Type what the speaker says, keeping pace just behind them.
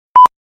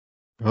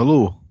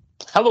Hello.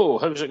 Hello,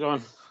 how's it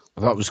going?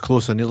 That was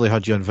close. I nearly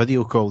had you on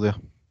video call there.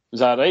 Is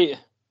that right?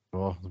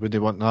 Oh, would they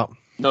want that?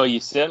 No, you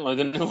certainly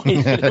didn't want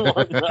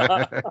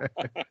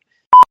that.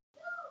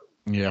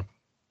 Yeah.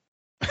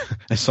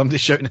 Is somebody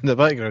shouting in the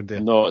background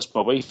there? No, it's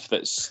my wife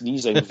that's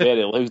sneezing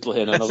very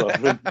loudly in another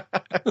room.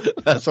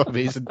 That's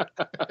amazing.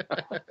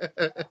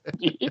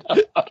 Yeah.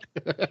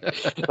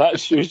 That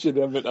shows you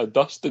the amount of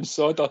dust and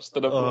sawdust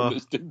and everything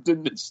that's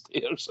down the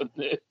stairs and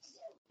this.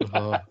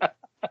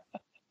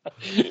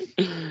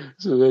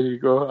 So there you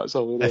go, that's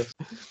hilarious.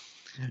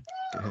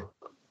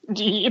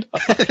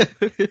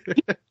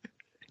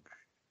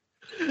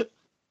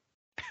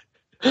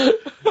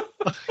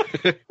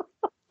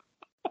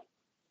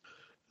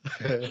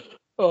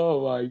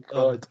 Oh my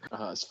god.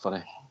 That's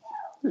funny.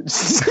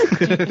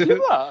 Did you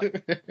do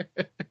that?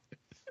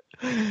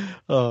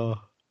 Oh.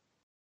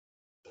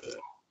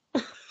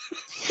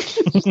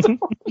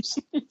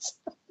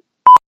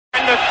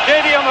 And the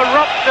stadium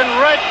erupts in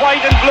red,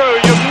 white and blue.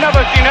 You've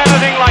never seen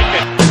anything like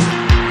it.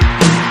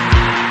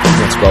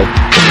 Let's go.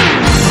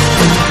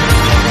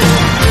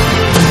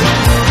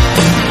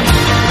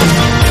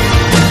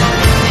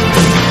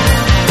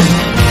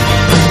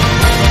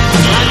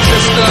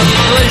 Manchester,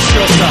 brace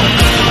yourself.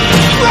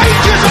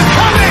 Rangers are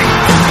coming!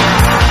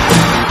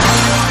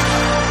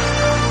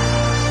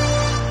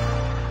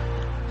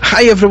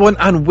 Hi everyone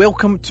and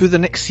welcome to the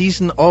next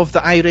season of the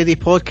iReady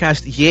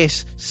podcast.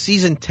 Yes,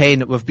 season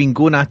 10. We've been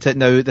going at it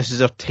now. This is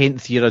our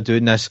 10th year of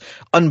doing this.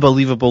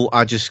 Unbelievable.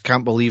 I just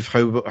can't believe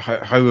how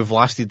we've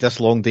lasted this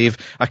long, Dave.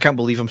 I can't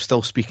believe I'm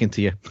still speaking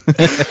to you.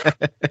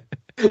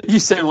 You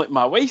sound like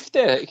my wife,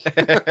 Derek.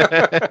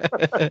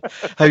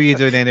 How are you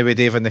doing anyway,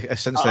 Dave,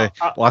 since the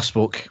last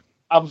spoke?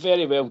 I'm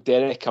very well,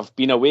 Derek. I've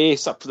been away,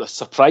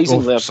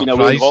 surprisingly. I've been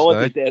away on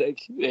holiday,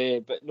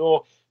 Derek. But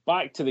no,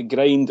 back to the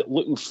grind,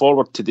 looking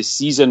forward to the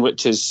season,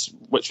 which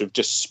we've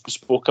just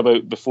spoke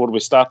about before we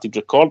started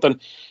recording,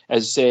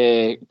 is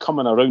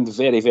coming around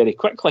very, very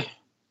quickly.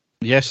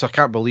 Yes, I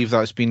can't believe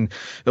that. We've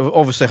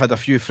obviously had a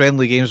few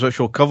friendly games which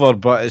we'll cover,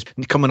 but it's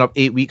coming up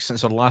 8 weeks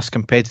since our last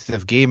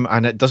competitive game,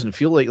 and it doesn't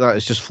feel like that.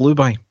 It's just flew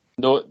by.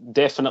 No,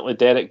 definitely,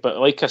 Derek. But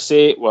like I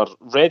say, we're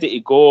ready to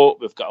go.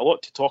 We've got a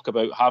lot to talk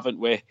about, haven't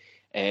we?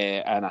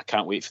 And I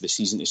can't wait for the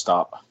season to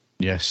start.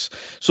 Yes.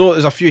 So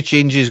there's a few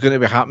changes going to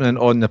be happening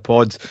on the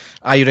pod.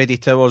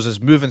 iReady Towers is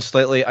moving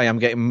slightly. I am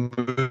getting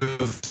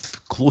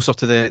moved closer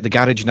to the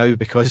garage now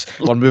because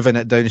we're moving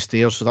it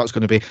downstairs. So that's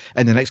going to be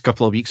in the next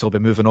couple of weeks. I'll be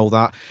moving all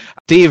that.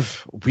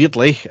 Dave,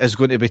 weirdly, is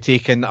going to be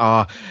taking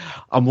a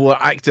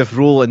more active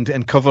role in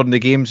covering the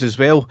games as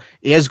well.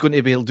 He is going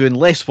to be doing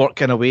less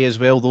work in a way as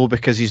well, though,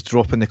 because he's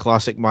dropping the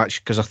classic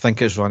match because I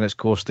think it's run its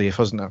course, Dave,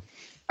 hasn't it?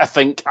 I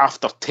think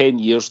after 10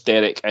 years,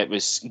 Derek, it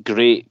was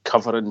great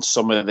covering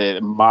some of the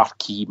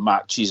marquee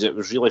matches. It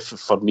was really,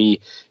 for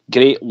me,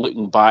 great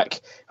looking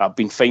back. I've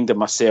been finding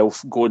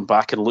myself going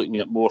back and looking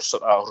at more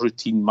sort of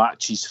routine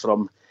matches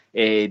from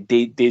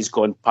days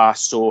gone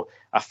past. So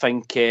I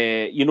think,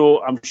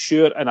 I'm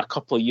sure in a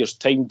couple of years'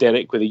 time,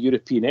 Derek, with the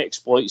European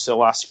exploits the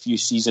last few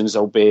seasons,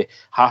 I'll be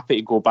happy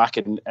to go back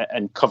and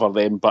cover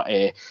them. But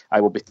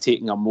I will be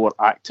taking a more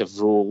active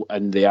role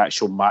in the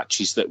actual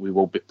matches that we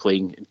will be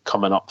playing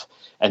coming up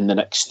in the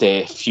next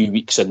few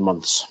weeks and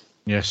months.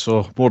 Yeah,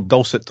 so more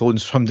dulcet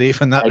tones from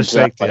Dave in that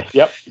respect.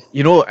 Yep.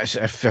 You know,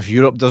 if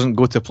Europe doesn't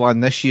go to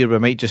plan this year, we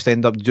might just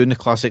end up doing the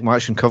classic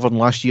match and covering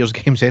last year's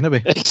games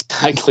anyway.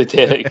 Exactly,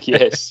 Derek,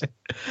 yes.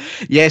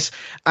 Yes,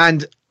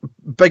 and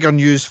bigger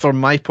news from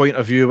my point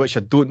of view, which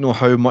I don't know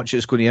how much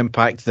it's going to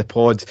impact the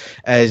pod,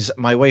 is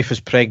my wife is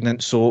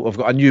pregnant, so I've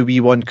got a new wee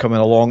one coming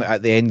along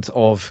at the end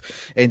of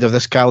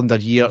this calendar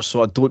year,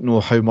 so I don't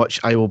know how much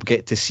I will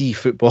get to see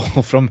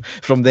football from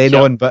then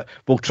on, but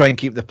we'll try and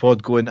keep the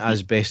pod going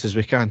as best as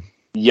we can.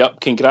 Yep,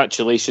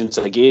 congratulations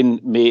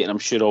again, mate, and I'm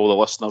sure all the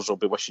listeners will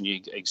be wishing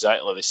you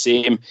exactly the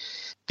same.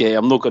 Yeah,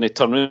 I'm not going to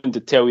turn around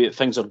and tell you that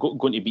things are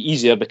going to be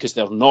easier because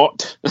they're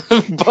not,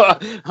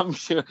 but I'm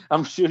sure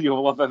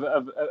you'll love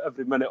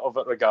every minute of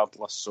it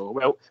regardless.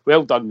 So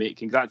well done, mate.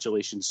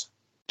 Congratulations.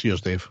 Cheers,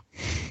 Dave.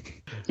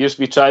 Here's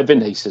me try to be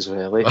nice as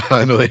well. Eh?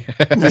 I know.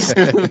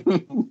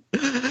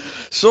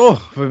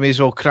 So we may as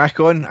well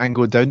crack on and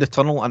go down the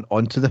tunnel and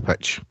onto the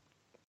pitch.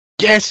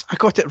 Yes, I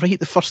got it right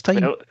the first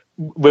time.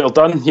 Well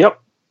done. Yep.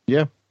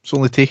 Yeah, it's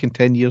only taken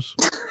 10 years.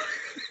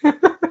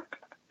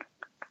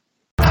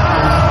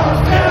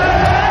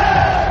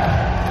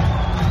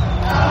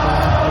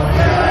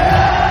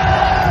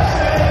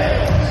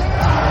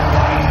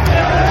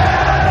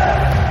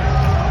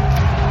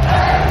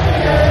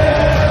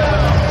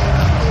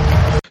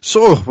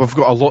 So, we've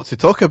got a lot to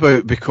talk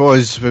about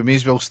because we may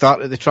as well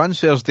start at the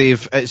transfers,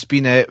 Dave. It's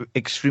been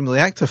extremely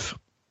active.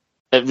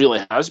 It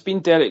really has been,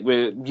 Derek.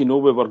 We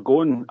were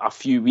going a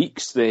few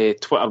weeks. The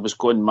Twitter was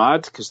going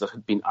mad because there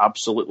had been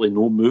absolutely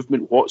no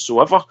movement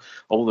whatsoever.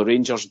 All the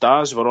Rangers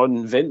dads were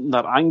on venting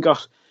their anger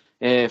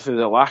for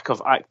the lack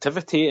of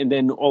activity, and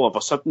then all of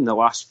a sudden, the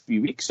last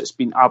few weeks, it's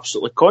been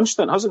absolutely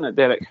constant, hasn't it,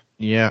 Derek?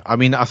 Yeah, I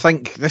mean, I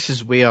think this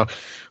is where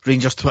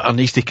Rangers Twitter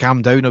needs to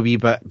calm down a wee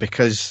bit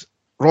because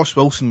Ross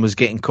Wilson was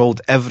getting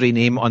called every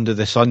name under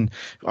the sun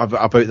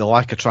about the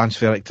lack of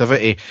transfer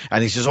activity,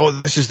 and he says, "Oh,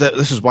 this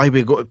is why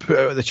we got to put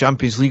out of the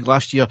Champions League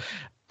last year."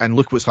 And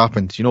look what's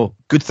happened.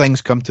 Good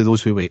things come to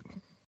those who wait.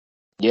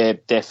 Yeah,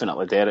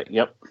 definitely, Derek.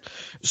 Yep.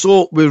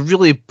 So we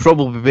really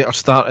probably better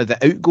start at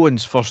the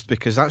outgoings first,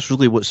 because that's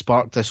really what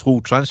sparked this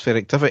whole transfer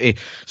activity.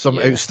 Some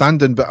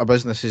outstanding bit of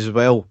business as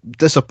well.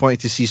 Disappointed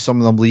to see some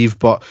of them leave,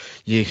 but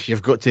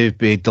you've got to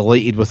be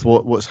delighted with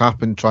what's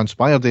happened,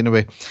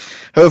 anyway.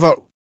 However,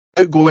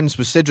 outgoings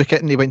was Cedric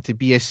Itten. He went to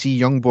BSC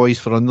Young Boys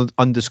for an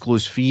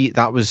undisclosed fee.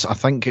 That was, I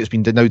think it's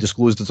been now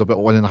disclosed as about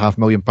 £1.5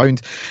 million.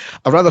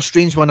 A rather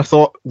strange one, I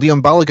thought.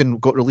 Leon Balogun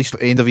got released at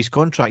the end of his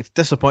contract.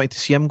 Disappointed to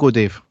see him go,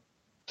 Dave.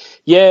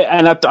 Yeah,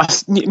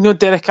 and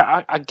Derek,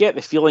 I get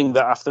the feeling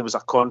that if there was a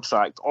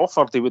contract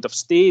offered, they would have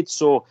stayed.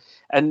 So,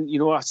 and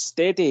a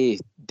steady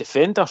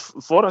defender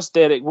for us,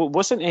 Derek,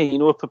 wasn't he?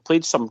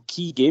 Played some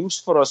key games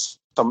for us,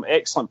 some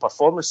excellent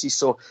performances.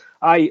 So,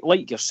 I,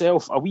 like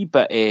yourself, a wee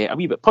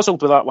bit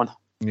puzzled with that one.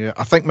 Yeah,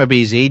 I think maybe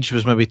his age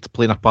was maybe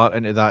playing a part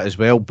into that as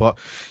well. But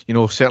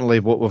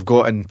certainly what we've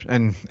got in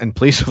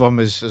place of him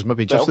is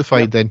maybe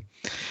justified then.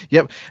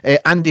 Yep.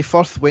 Andy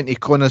Firth went to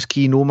Connah's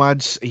Quay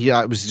Nomads.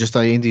 It was just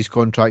the end of his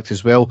contract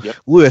as well. Yep.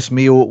 Lewis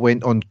Mayo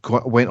went on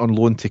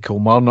loan to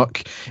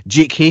Kilmarnock.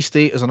 Jake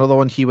Hastie is another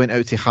one. He went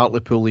out to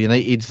Hartlepool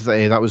United.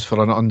 That was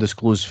for an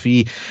undisclosed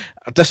fee.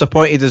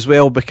 Disappointed as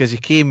well because he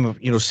came,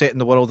 setting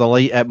the world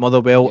alight at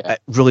Motherwell. Yeah.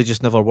 It really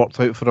just never worked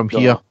out for him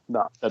here.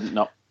 No, didn't.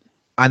 No.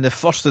 And the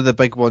first of the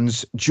big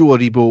ones, Joe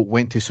Aribo,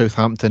 went to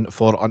Southampton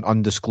for an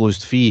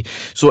undisclosed fee.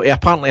 So he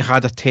apparently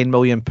had a £10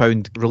 million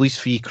release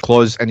fee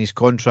clause in his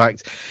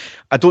contract.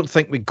 I don't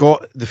think we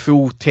got the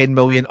full $10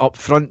 million up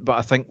front, but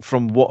I think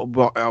from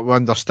what I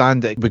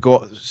understand, we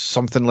got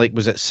something like,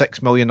 was it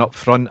 $6 million up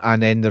front,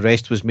 and then the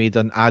rest was made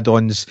on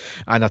add-ons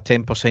and a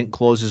 10%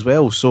 clause as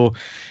well. So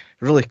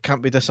really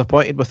can't be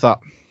disappointed with that.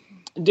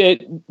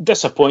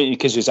 Disappointed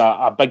because he's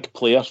a big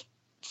player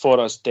for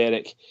us,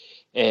 Derek.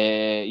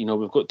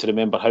 We've got to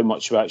remember how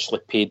much we actually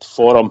paid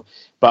for him,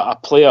 but a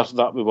player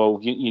that we will,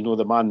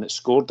 the man that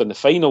scored in the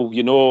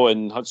final,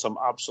 and had some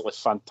absolutely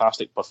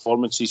fantastic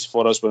performances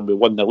for us when we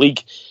won the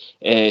league,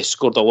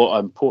 scored a lot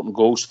of important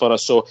goals for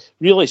us. So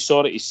really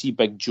sorry to see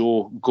Big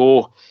Joe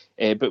go,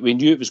 but we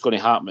knew it was going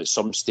to happen at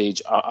some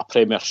stage, a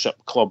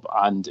Premiership club,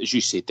 and as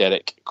you say,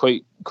 Derek,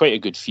 quite a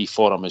good fee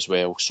for him as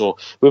well. So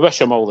we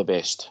wish him all the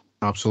best.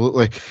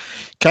 Absolutely.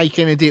 Kai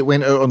Kennedy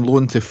went out on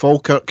loan to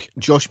Falkirk.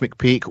 Josh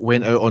McPake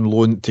went out on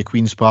loan to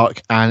Queen's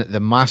Park. And the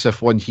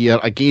massive one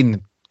here,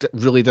 again,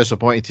 really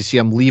disappointed to see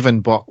him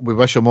leaving, but we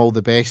wish him all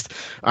the best.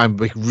 And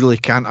we really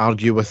can't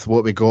argue with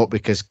what we got,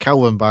 because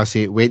Calvin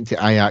Bassey went to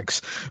Ajax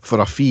for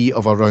a fee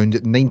of around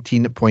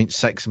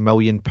 £19.6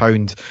 million,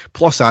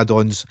 plus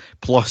add-ons,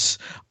 plus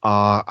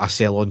a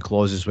sell-on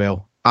clause as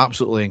well.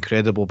 Absolutely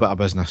incredible bit of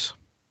business.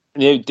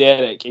 Now,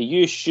 Derek, are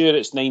you sure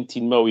it's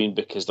 19 million?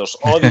 Because there's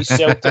all these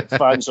Celtic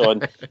fans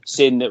on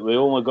saying that we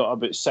only got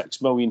about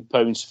 £6 million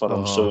for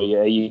him. So, yeah,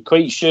 are you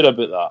quite sure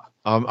about that?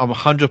 I'm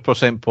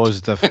 100%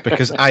 positive,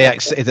 because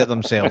Ajax said it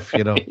themselves,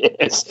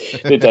 Yes,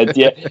 they did,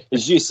 yeah.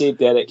 As you said,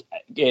 Derek,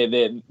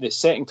 the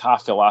second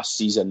half of last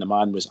season, the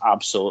man was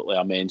absolutely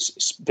immense,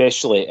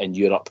 especially in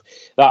Europe.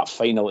 That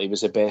final, he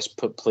was the best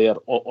player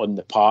on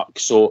the park.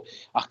 So,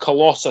 a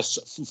colossus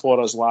for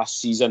us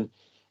last season.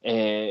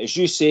 As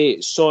you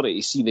say, sorry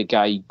to see the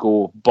guy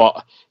go,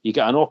 but you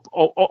get an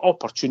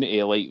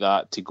opportunity like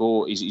that to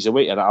go. He's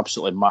away to an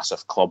absolutely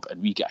massive club, and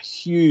we get a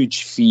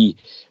huge fee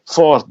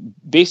for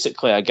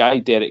basically a guy,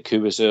 Derek,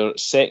 who was our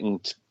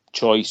second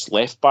choice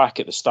left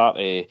back at the start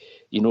of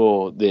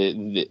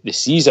the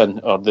season,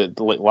 or the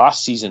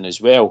last season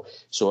as well.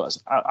 So it's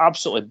an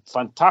absolutely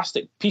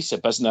fantastic piece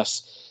of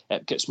business.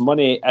 It gets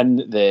money in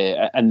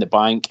the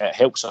bank. It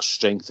helps us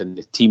strengthen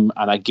the team,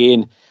 and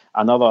again,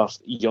 another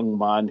young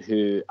man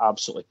who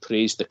absolutely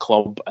praised the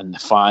club and the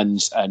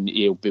fans, and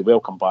he'll be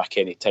welcome back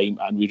any time,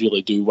 and we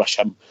really do wish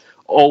him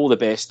all the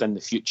best in the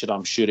future.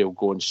 I'm sure he'll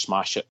go and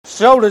smash it.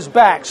 Shoulders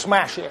back,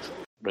 smash it.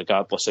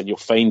 Regardless, and you'll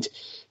find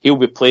he'll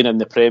be playing in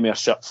the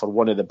Premiership for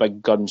one of the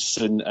big guns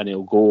soon, and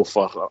he'll go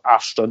for an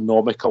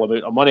astronomical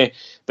amount of money.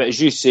 But as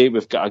you say,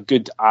 we've got a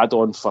good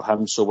add-on for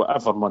him, so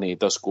whatever money he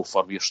does go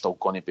for, we're still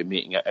going to be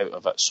making it out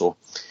of it. So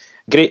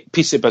great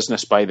piece of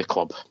business by the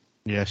club.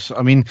 Yes,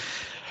 I mean,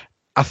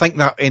 I think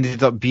that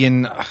ended up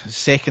being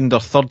second or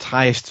third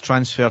highest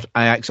transfer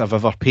Ajax have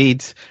ever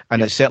paid,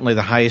 and it's certainly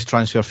the highest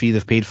transfer fee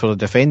they've paid for a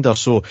defender.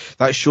 So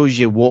that shows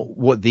you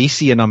what they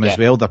see in him as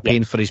well. They're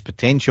paying for his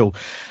potential.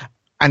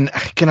 And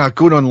kind of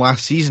going on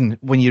last season,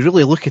 when you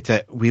really look at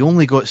it, we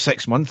only got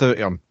 6 months out of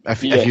him.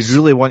 If you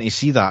really want to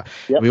see that,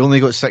 we only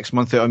got 6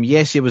 months out of him.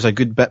 Yes, he was a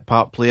good bit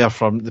part player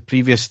from the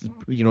previous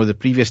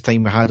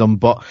time we had him,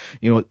 but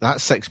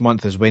that 6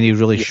 months is when he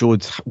really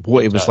showed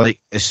what he was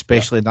like,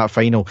 especially in that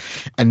final.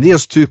 And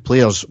there's two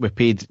players we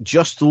paid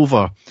just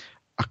over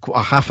a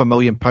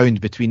 £500,000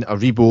 between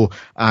Aribo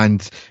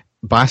and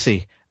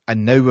Bassey.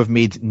 And now we've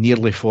made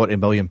nearly £40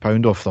 million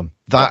off them.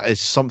 That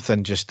is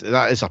something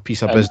that is a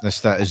piece of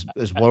business that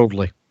is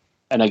worldly.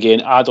 And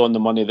again, add on the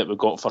money that we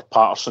got for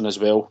Patterson as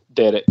well,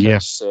 Derek.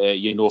 Yes.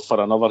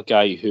 For another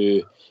guy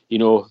who,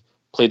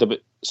 played about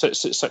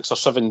six or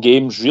 7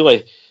 games,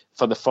 really,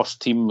 for the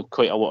first team,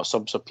 quite a lot of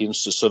subs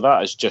appearances. So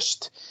that is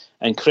just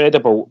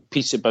incredible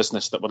piece of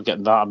business that we're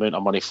getting that amount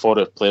of money for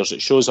our players.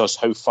 It shows us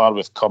how far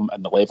we've come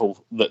and the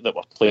level that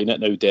we're playing at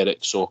now,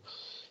 Derek. So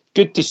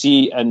good to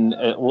see, and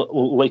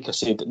like I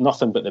said,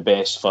 nothing but the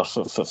best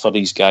for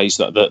these guys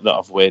that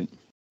have went.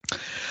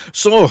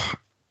 So,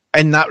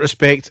 in that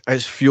respect,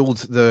 it's fueled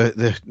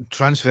the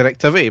transfer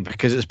activity,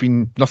 because it's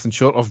been nothing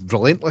short of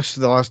relentless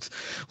the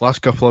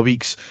last couple of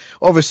weeks.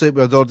 Obviously, we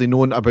had already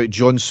known about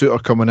John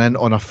Souttar coming in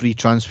on a free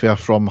transfer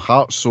from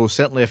Hearts, so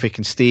certainly if he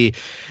can stay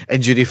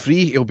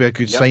injury-free, he'll be a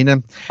good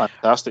signing.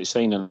 Fantastic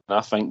signing,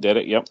 I think,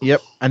 Derek,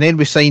 Yep. And then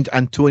we signed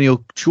Antonio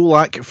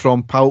Cholak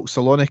from PAOK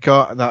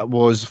Salonika. That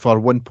was for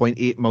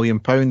 £1.8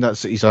 million.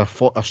 He's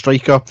a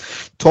striker.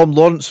 Tom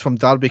Lawrence from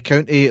Derby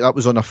County, that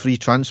was on a free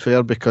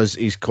transfer because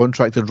his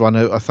contract had run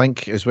out, I think,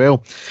 as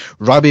well.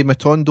 Rabbi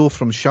Matondo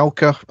from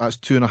Schalke, that's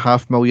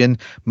 £2.5 million.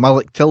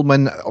 Malik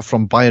Tillman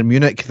from Bayern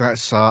Munich,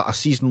 that's a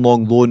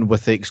season-long loan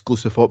with the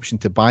exclusive option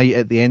to buy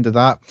at the end of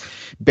that.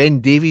 Ben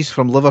Davies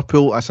from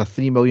Liverpool, that's a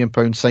 £3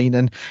 million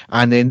signing.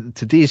 And then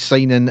today's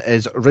signing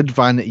is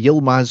Ridvan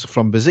Yilmaz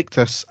from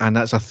Besiktas, and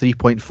that's a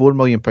 £3.4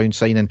 million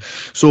signing.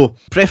 So,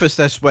 preface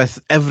this with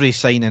every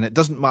signing, it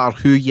doesn't matter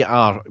who you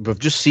are. We've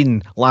just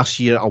seen last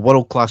year a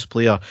world-class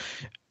player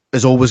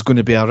is always going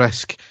to be a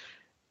risk.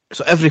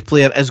 So every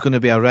player is going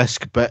to be a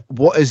risk, but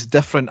what is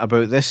different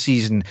about this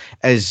season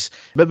is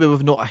maybe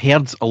we've not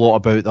heard a lot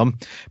about them,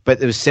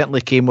 but it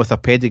certainly came with a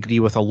pedigree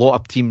with a lot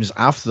of teams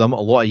after them, a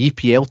lot of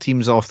EPL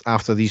teams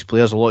after these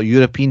players, a lot of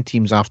European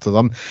teams after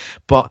them,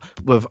 but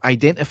we've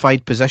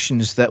identified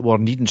positions that were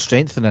needing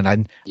strengthening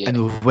in,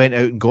 and we've went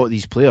out and got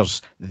these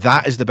players.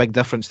 That is the big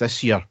difference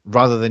this year,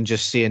 rather than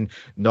just saying,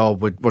 no,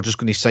 we're just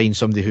going to sign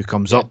somebody who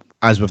comes up,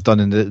 as we've done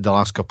in the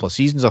last couple of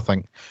seasons, I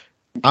think.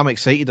 I'm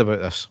excited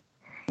about this.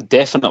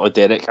 Definitely,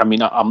 Derek. I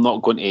mean, I'm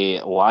not going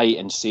to lie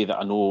and say that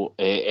I know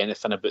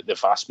anything about the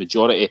vast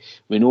majority.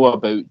 We know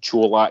about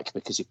Cholak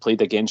because he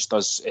played against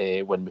us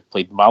when we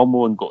played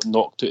Malmo and got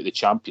knocked out of the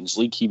Champions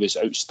League. He was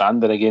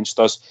outstanding against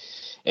us.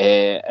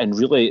 And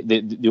really,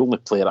 the only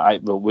player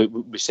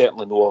we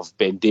certainly know of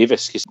Ben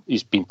Davies, because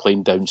he's been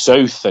playing down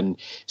south and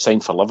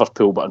signed for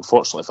Liverpool, but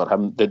unfortunately for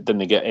him,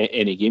 didn't get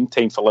any game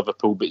time for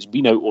Liverpool. But he's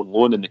been out on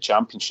loan in the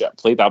Championship,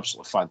 played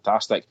absolutely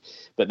fantastic.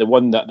 But the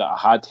one that I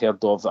had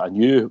heard of that I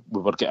knew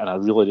we were getting a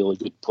really, really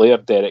good player,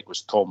 Derek,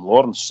 was Tom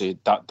Lawrence,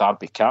 that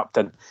Derby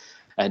captain.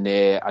 And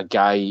a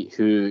guy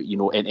who,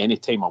 in any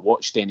time I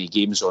watched any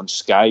games on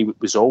Sky,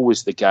 was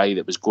always the guy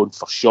that was going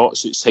for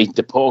shots outside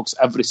the box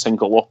every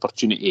single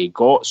opportunity he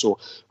got. So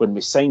when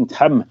we signed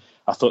him,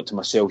 I thought to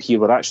myself, here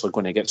we're actually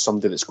going to get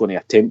somebody that's going to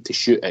attempt to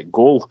shoot at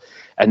goal.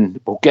 And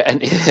we'll get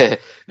into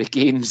the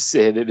games,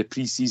 the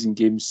pre-season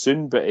games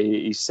soon, but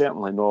he's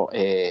certainly not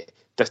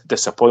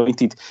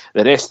disappointed.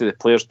 The rest of the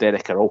players,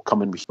 Derek, are all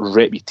coming with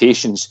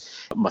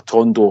reputations.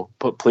 Matondo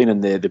playing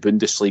in the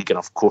Bundesliga, and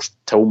of course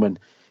Tillman,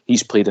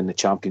 he's played in the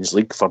Champions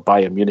League for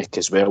Bayern Munich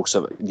as well.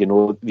 So,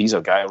 these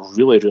are guys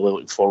really, really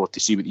looking forward to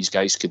see what these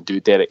guys can do,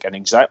 Derek. And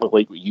exactly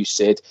like what you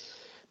said,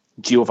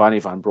 Giovanni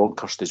Van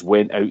Bronckhorst has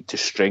went out to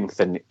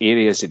strengthen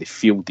areas of the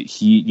field that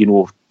he,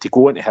 to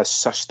go into his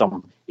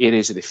system,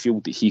 areas of the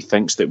field that he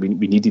thinks that we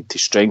needed to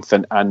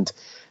strengthen. And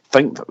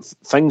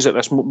things at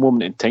this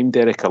moment in time,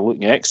 Derek, are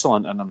looking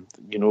excellent. And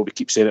we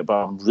keep saying it,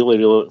 but I'm really,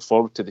 really looking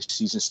forward to the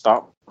season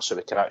start so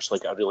we can actually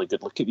get a really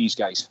good look at these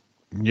guys.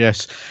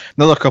 Yes.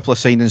 Another couple of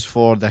signings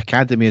for the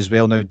academy as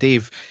well. Now,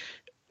 Dave,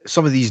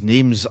 some of these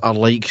names are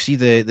like, see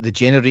the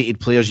generated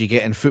players you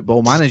get in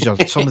Football Manager.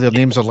 Some of their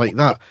names are like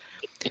that.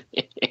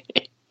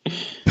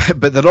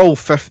 But they're all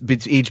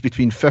aged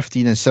between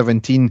 15 and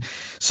 17.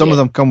 Some of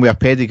them come with a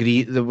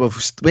pedigree.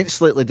 We've went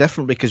slightly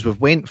different because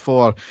we've went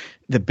for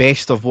the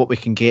best of what we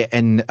can get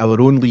in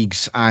our own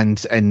leagues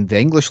and in the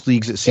English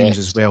leagues, it seems,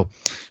 as well.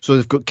 So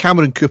they've got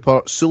Cameron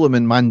Cooper,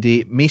 Suleiman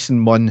Mande, Mason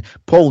Munn,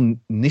 Paul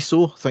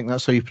Nisso, I think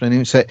that's how you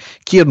pronounce it,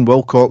 Kieran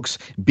Wilcox,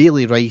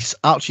 Bailey Rice,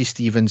 Archie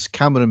Stevens,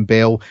 Cameron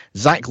Bell,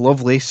 Zach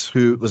Lovelace,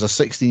 who was a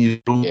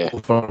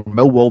 16-year-old for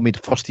Millwall,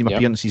 made first-team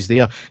appearances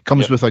there,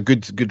 comes with a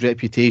good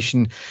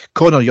reputation,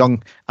 Connor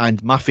Young,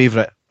 and my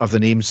favourite of the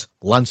names,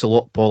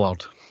 Lancelot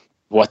Pollard.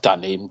 What a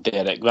name,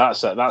 Derek.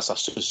 That's a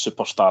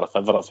superstar if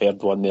ever I've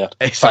heard one there.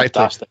 Exactly.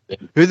 Fantastic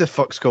name. Who the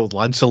fuck's called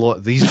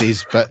Lancelot these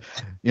days? But,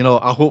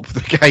 I hope the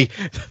guy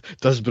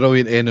does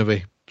brilliant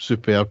anyway.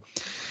 Superb.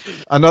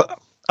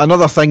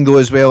 Another thing, though,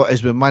 as well,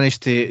 is we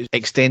managed to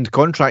extend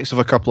contracts of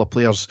a couple of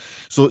players.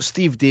 So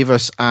Steve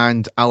Davis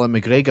and Alan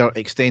McGregor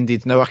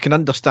extended. Now, I can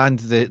understand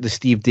the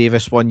Steve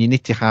Davis one. You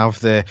need to have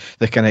the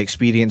kind of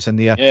experience in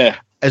there. Yeah.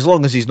 As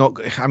long as he's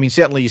not,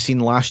 certainly you've seen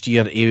last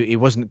year, he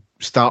wasn't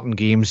starting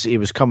games. He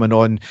was coming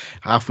on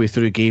halfway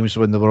through games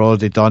when they were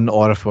already done,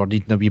 or if we're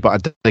needing a wee bit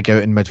of dig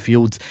out in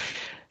midfield.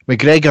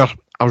 McGregor,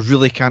 I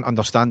really can't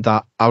understand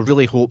that. I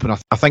really hope, and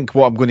I think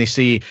what I'm going to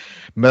say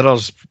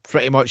mirrors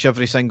pretty much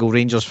every single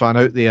Rangers fan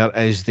out there,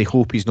 is they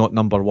hope he's not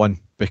number one,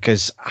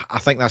 because I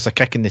think that's a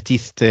kick in the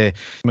teeth to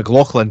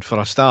McLaughlin for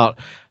a start.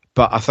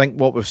 But I think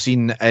what we've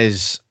seen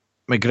is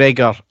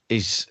McGregor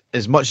is,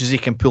 as much as he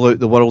can pull out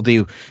the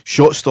worldie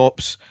shot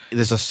stops,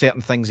 there's a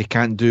certain things he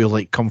can't do,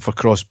 like come for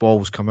cross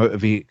balls, come out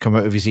of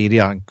his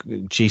area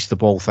and chase the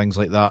ball, things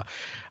like that.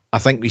 I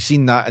think we've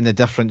seen that in the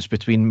difference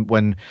between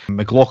when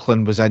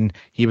McLaughlin was in,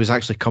 he was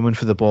actually coming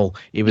for the ball.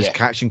 He was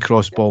catching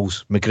cross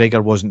balls.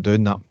 McGregor wasn't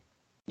doing that.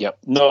 Yep.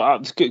 No, I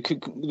think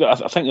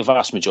the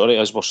vast majority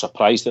of us were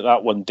surprised at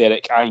that one,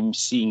 Derek. I'm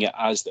seeing it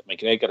as that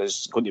McGregor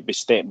is going to be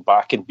stepping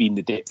back and being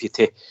the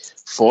deputy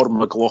for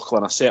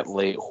McLaughlin. I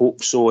certainly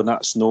hope so, and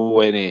that's no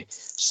any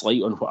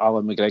slight on what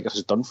Alan McGregor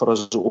has done for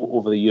us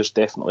over the years,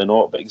 definitely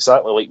not. But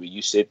exactly like what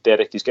you said,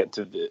 Derek, he's getting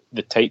to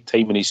the tight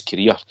time in his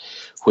career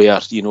where,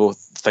 you know,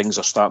 things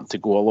are starting to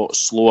go a lot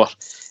slower,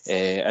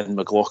 and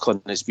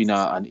McLaughlin has been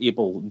an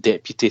able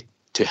deputy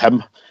to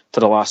him for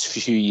the last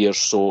few years,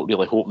 so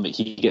really hoping that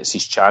he gets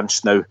his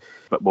chance now.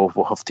 But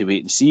we'll have to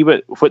wait and see.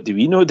 What do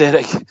we know,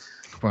 Derek?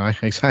 Why,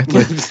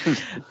 exactly.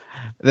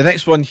 The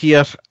next one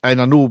here,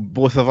 and I know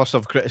both of us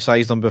have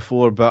criticised him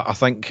before, but I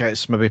think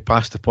it's maybe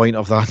past the point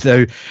of that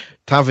now.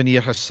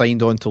 Tavernier has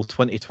signed on till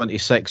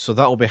 2026, so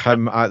that'll be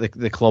him at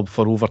the club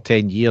for over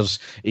 10 years.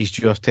 He's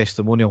due a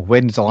testimonial.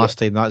 When's the last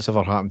time that's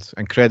ever happened?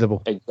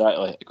 Incredible.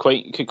 Exactly.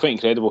 Quite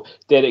incredible.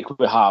 Derek,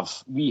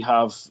 we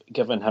have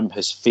given him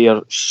his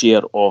fair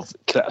share of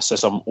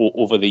criticism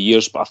over the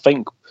years, but I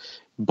think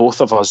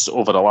both of us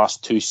over the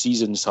last two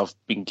seasons have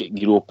been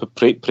getting,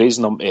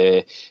 praising him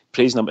to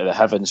the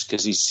heavens,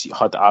 because he's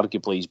had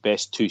arguably his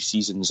best two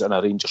seasons in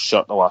a Rangers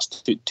shirt the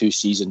last two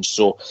seasons.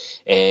 So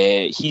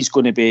he's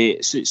going to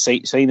be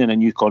signing a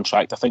new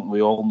contract. I think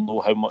we all know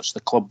how much the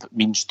club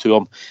means to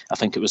him. I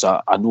think it was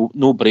a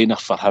no-brainer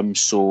for him.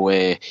 So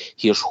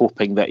here's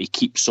hoping that he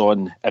keeps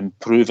on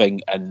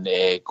improving and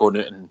going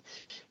out and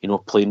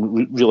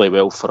playing really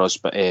well for us.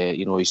 But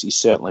he's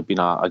certainly been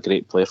a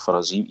great player for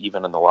us.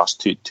 Even in the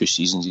last two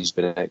seasons, he's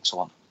been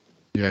excellent.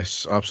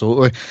 Yes,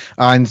 absolutely.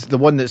 And the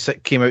one that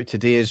came out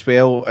today as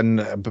well,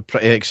 and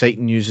pretty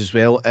exciting news as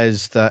well,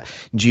 is that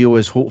Gio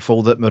is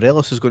hopeful that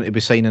Morelos is going to be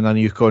signing a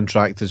new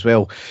contract as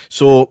well.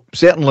 So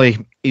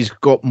certainly he's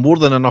got more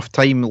than enough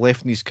time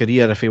left in his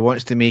career. If he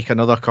wants to make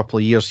another couple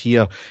of years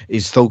here,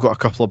 he's still got a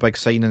couple of big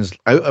signings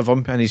out of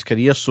him in his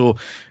career. So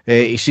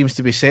he seems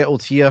to be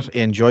settled here.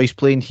 He enjoys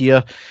playing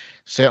here.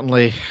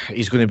 Certainly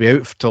he's going to be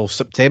out till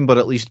September,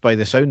 at least by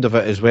the sound of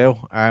it as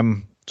well.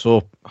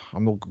 So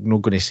I'm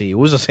not going to say he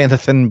owes us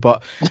anything,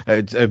 but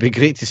it'd be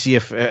great to see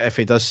if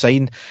he does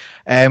sign.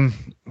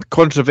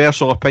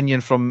 Controversial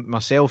opinion from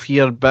myself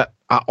here, but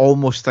I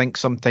almost think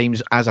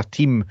sometimes as a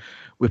team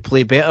we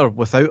play better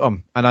without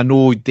him. And I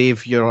know,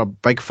 Dave, you're a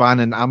big fan,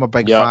 and I'm a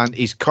big fan.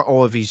 He's cut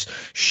all of his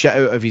shit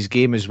out of his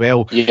game as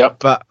well. Yep.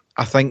 But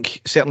I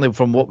think certainly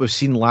from what we've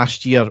seen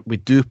last year, we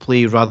do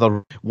play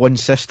rather one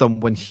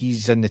system when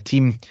he's in the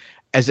team.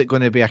 Is it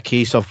going to be a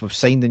case of we've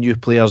signed the new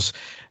players,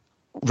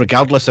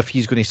 regardless if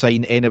he's going to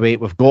sign anyway,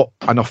 we've got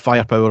enough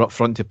firepower up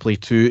front to play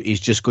two, he's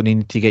just going to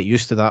need to get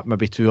used to that,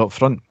 maybe two up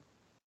front?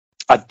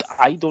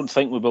 I don't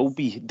think we will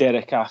be,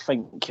 Derek. I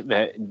think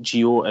that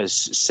Gio is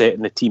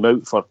setting the team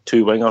out for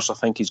two wingers. I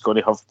think he's going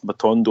to have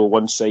Matondo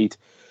one side,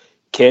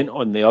 Kent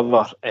on the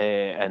other,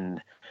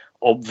 and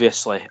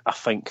obviously I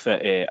think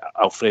that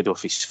Alfredo,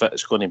 if he's fit,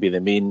 is going to be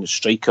the main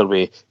striker,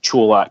 with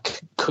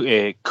Čolak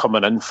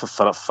coming in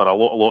for a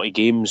lot of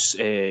games,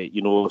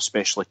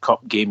 especially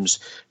cup games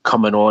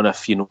coming on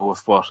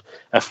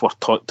if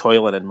we're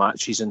toiling in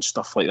matches and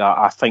stuff like that.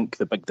 I think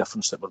the big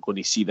difference that we're going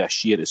to see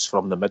this year is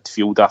from the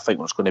midfield. I think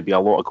there's going to be a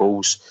lot of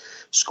goals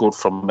scored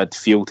from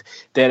midfield.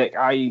 Derek,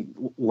 I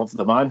love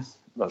the man.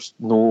 There's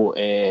no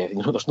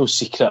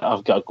secret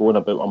I've got going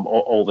about him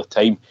all the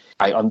time.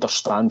 I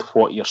understand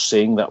what you're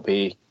saying, that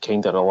we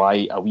kind of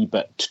rely a wee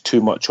bit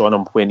too much on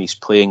him when he's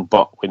playing,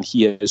 but when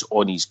he is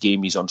on his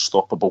game, he's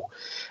unstoppable.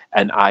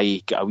 And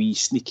I get a wee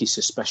sneaky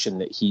suspicion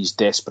that he's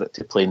desperate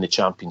to play in the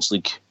Champions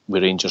League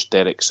with Rangers,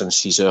 Derek,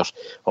 since he's our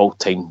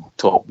all-time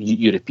top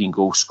European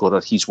goal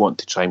scorer. He's wanting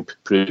to try and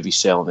prove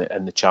himself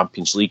in the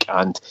Champions League,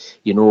 and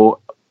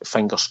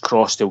fingers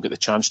crossed he'll get the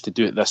chance to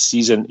do it this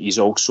season. He's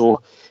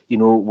also,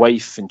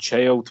 wife and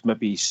child,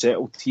 maybe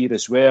settled here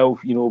as well.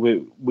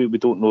 We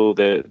don't know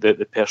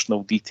the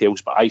personal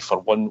details, but I, for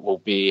one, will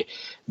be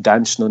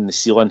dancing on the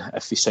ceiling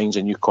if he signs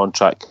a new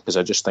contract, because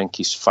I just think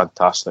he's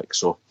fantastic.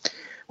 So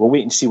we'll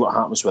wait and see what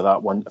happens with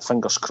that one.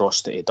 Fingers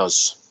crossed that he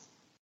does.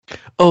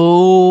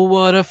 Oh,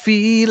 what a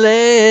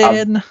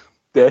feeling! I'm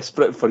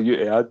desperate for you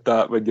to add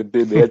that when you're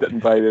doing the editing,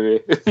 by the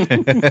way.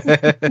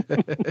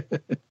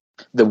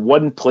 The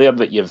one player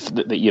that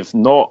you've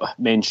not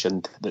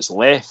mentioned that's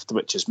left,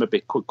 which is maybe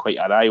quite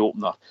an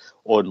eye-opener,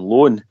 on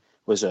loan,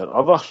 was our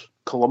other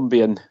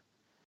Colombian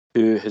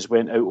who has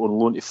went out on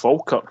loan to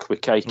Falkirk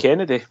with Kai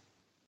Kennedy.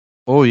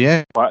 Oh,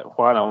 yeah.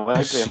 Juan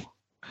Alegre.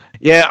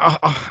 Yeah,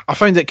 I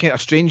found it kind of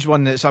a strange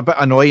one. It's a bit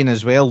annoying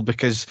as well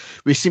because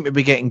we seem to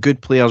be getting good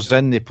players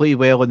in. They play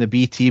well in the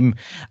B team,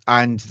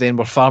 and then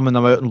we're farming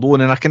them out on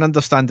loan. And I can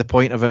understand the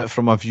point of it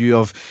from a view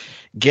of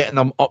getting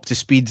them up to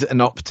speed and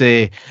up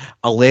to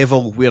a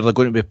level where they're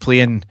going to be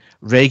playing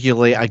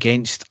regularly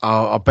against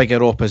a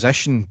bigger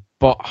opposition.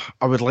 But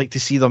I would like to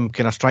see them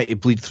kind of try to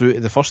bleed through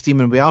to the first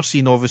team, and we are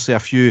seeing obviously a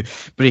few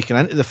breaking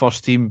into the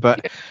first team.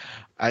 But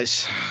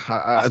it's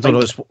I don't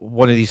know. It's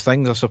one of these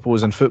things, I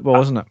suppose, in football,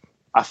 isn't it?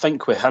 I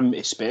think with him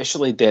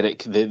especially, Derek,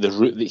 the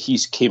route that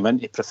he's came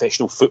into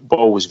professional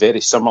football was very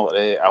similar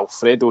to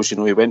Alfredo's.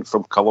 He went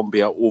from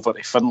Colombia over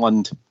to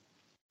Finland,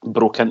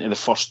 broke into the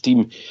first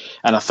team,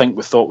 and I think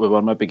we thought we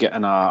were maybe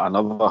getting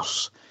another.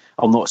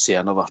 I'll not say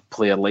another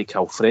player like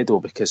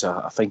Alfredo because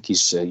I think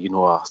he's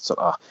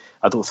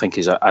I don't think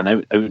he's an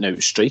out and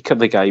out striker,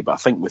 the guy, but I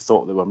think we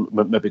thought they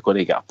were maybe going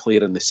to get a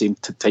player in the same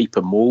type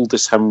of mould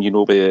as him,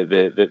 with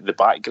the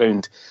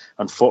background.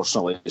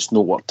 Unfortunately, it's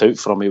not worked out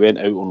for him. He went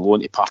out on loan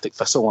to Partick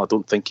Thistle. I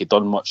don't think he'd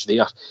done much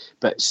there,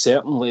 but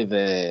certainly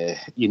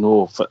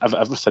for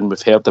everything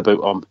we've heard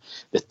about him,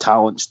 the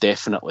talent's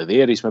definitely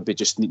there. He's maybe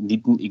just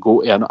needing to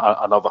go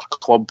to another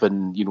club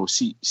and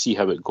see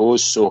how it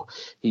goes. So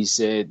he's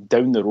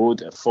down the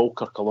road at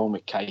Falkirk along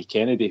with Kai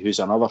Kennedy, who's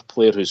another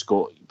player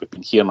we've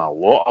been hearing a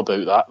lot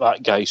about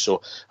that guy.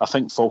 So I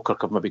think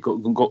Falkirk have maybe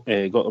got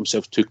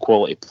themselves two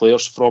quality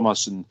players from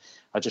us, and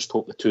I just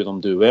hope the two of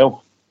them do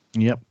well.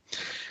 Yep.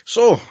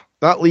 So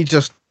that leads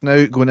us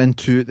now going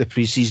into the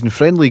pre-season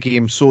friendly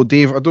games. So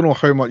Dave, I don't know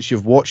how much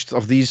you've watched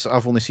of these.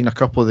 I've only seen a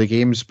couple of the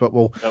games, but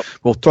we'll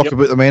talk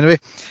about them anyway.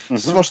 Mm-hmm.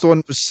 The first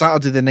one was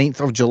Saturday the 9th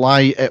of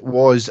July. It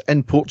was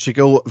in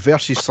Portugal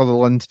versus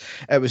Sutherland.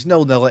 It was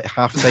 0-0 at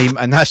half time,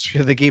 and that's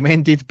where the game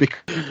ended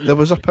because there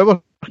was a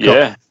power cut.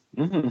 Yeah.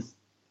 Mm-hmm.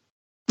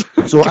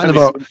 So I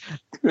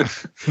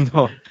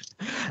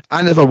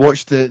never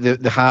watched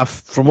the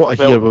half. From what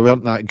I hear, we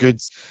weren't that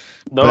good.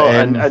 No,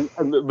 but,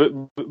 and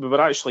we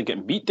were actually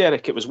getting beat,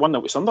 Derek. It was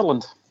 1-0 with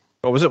Sunderland.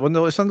 Oh, was it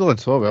 1-0 with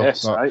Sunderland? Oh, well.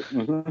 Yes, right.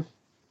 Mm-hmm.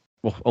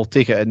 Well, I'll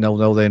take it at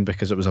 0-0 then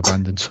because it was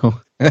abandoned. So.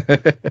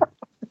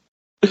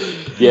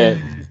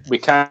 Yeah, we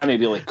can't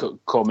really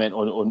comment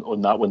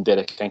on that one,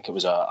 Derek. I think it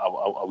was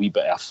a wee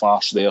bit of a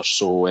farce there,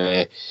 so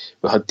we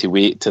had to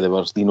wait till there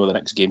were the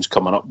next games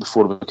coming up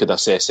before we could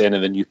assess any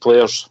of the new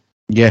players.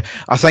 Yeah,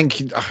 I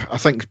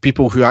think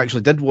people who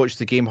actually did watch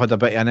the game had a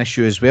bit of an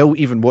issue as well,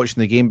 even watching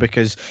the game,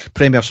 because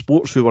Premier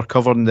Sports, who were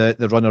covering the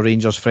Runner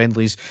Rangers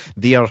friendlies,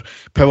 their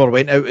power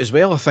went out as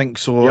well, I think,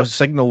 so yep.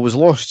 Signal was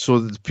lost,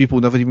 so people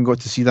never even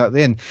got to see that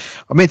then.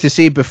 I meant to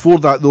say, before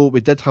that though,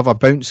 we did have a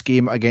bounce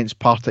game against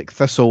Partick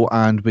Thistle,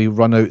 and we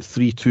run out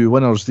 3-2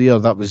 winners there.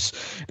 That was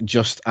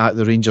just at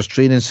the Rangers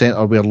Training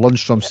Centre, where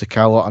Lundstrom,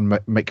 Sakala and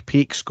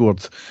McPake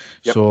scored.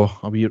 Yep. So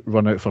a wee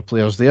run out for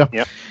players there.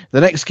 Yep.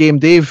 The next game,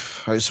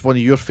 Dave, it's one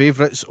of your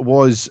favourites,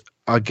 was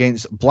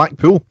against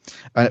Blackpool,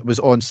 and it was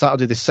on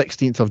Saturday the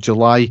 16th of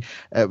July.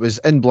 It was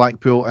in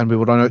Blackpool, and we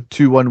were on out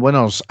 2-1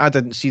 winners. I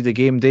didn't see the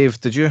game,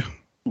 Dave, did you?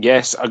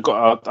 Yes, I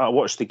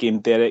watched the game,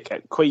 Derek.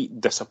 Quite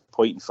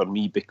disappointing for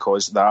me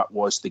because that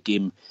was the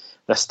game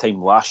this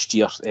time last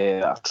year.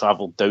 I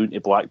travelled down to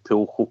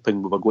Blackpool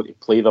hoping we were going to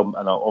play them,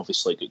 and I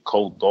obviously got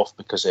called off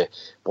because of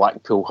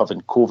Blackpool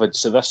having COVID.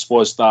 So this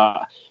was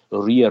that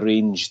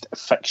rearranged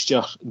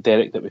fixture,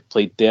 Derek, that we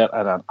played there,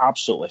 and an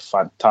absolutely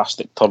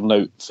fantastic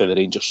turnout for the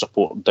Rangers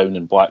support down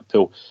in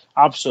Blackpool.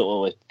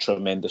 Absolutely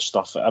tremendous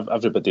stuff.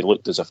 Everybody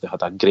looked as if they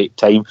had a great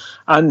time.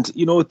 And,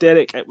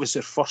 Derek, it was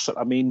their first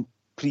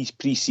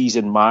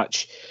pre-season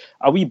match.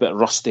 A wee bit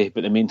rusty,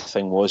 but the main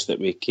thing was that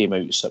we came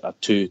out sort of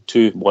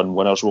 2-1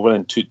 winners. We were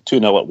winning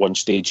 2-0 at one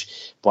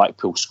stage.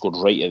 Blackpool scored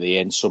right at the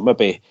end. So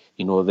maybe,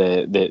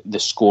 the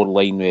score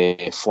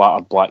line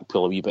flattered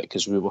Blackpool a wee bit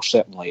because we were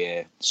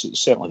certainly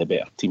the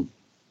better team.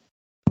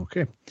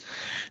 Okay.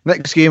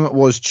 Next game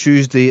was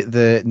Tuesday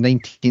the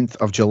 19th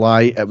of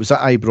July. It was at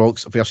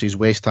Ibrox versus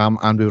West Ham,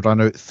 and we ran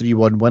out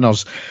 3-1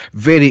 winners.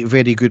 Very,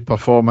 very good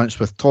performance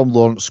with Tom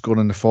Lawrence scoring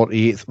on the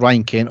 48th,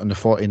 Ryan Kent on the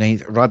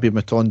 49th, Rabi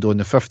Matondo on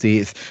the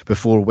 58th,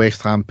 before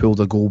West Ham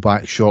pulled a goal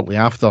back shortly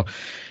after.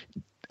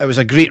 It was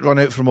a great run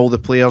out from all the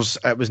players.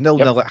 It was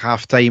 0-0 at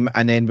half time,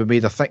 and then we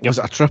made was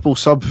it a triple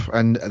sub,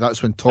 and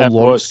that's when Tom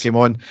Lawrence came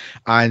on,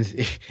 and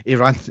he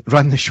ran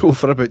the show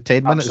for about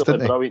 10 minutes,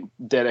 didn't he?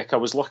 Brilliant, Derek. I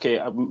was lucky.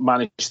 I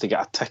managed to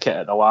get a ticket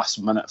at the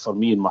last minute for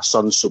me and my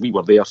son, so we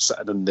were there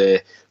sitting in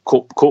the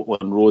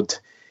Copeland Road,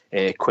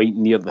 quite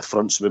near the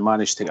front, so we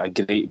managed to get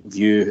a great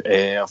view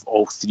of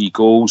all three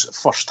goals.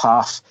 First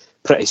half,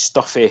 pretty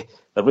stuffy.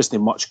 There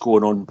wasn't much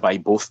going on by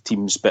both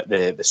teams, but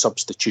the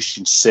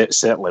substitutions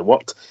certainly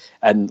worked.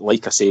 And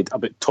like I said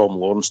about Tom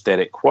Lawrence,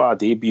 Derek, what a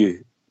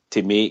debut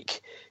to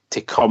make, to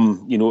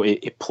come,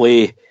 to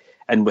play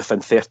and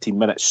within 13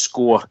 minutes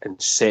score and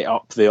set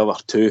up the other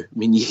two. I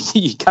mean,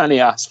 you can't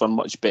ask for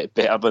much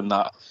better than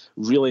that.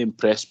 Really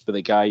impressed with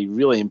the guy,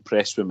 really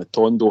impressed with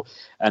Matondo.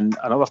 And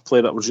another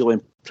player that was really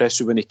impressed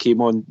with when he came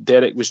on,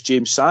 Derek, was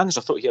James Sands.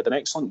 I thought he had an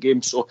excellent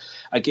game. So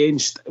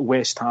against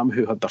West Ham,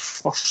 who had their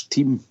first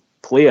team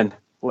playing,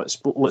 let's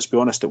be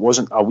honest, it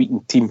wasn't a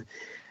weakened team.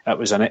 it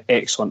was an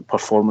excellent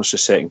performance the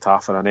second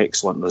half and an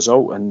excellent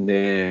result. And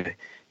every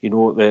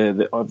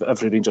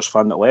Rangers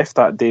fan that left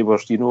that day were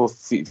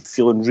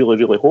feeling really,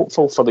 really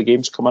hopeful for the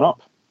games coming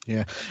up.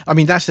 Yeah, I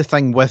mean that's the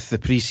thing with the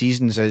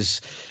pre-seasons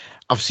is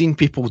I've seen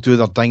people do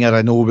their dinger.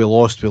 I know we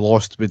lost,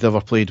 we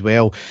never played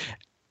well.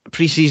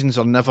 Pre-seasons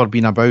have never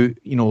been about,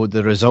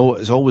 the result.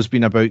 It's always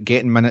been about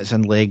getting minutes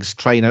and legs,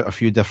 trying out a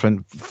few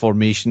different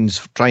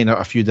formations, trying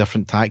out a few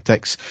different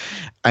tactics,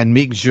 and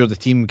making sure the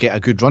team get a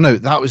good run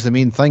out. That was the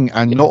main thing.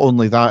 And not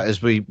only that,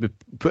 is we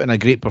put in a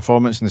great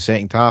performance in the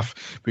second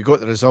half. We got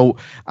the result,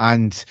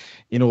 and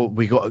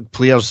we got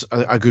players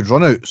a good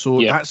run out.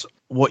 So that's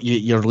what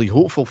you're really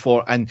hopeful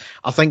for. And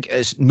I think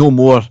it's no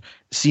more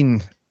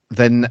seen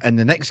than in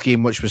the next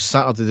game, which was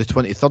Saturday the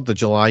 23rd of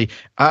July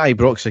at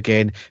Ibrox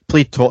again,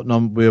 played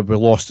Tottenham where we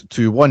lost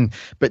 2-1.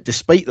 But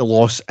despite the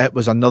loss, it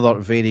was another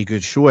very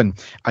good showing.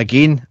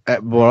 Again,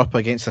 we're up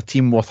against a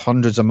team worth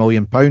hundreds of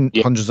millions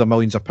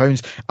of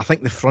pounds. I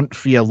think the front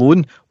three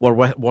alone were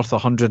worth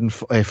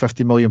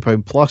 £150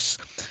 million plus.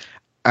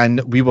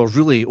 And we were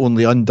really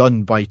only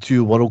undone by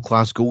two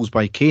world-class goals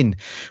by Kane.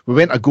 We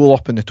went a goal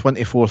up in the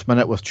 24th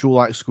minute with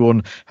Čolak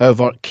scoring.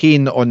 However,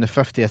 Kane on the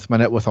 50th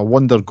minute with a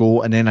wonder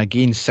goal, and then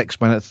again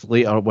 6 minutes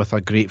later with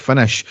a great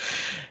finish.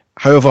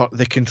 However,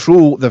 the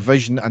control, the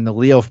vision and the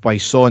layoff by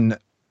Son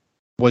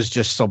was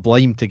just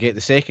sublime to get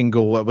the second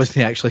goal. It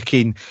wasn't actually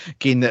Kane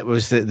that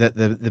was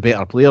the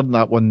better player in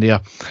that one there.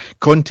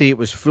 Conte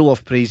was full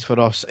of praise for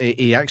us.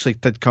 He actually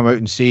did come out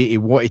and say he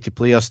wanted to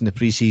play us in the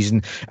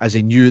pre-season as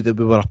he knew that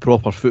we were a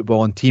proper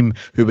footballing team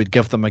who would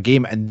give them a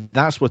game, and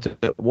that's what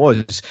it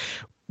was.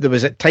 There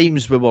was at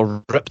times we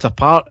were ripped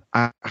apart.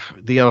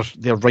 Their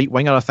right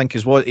winger, I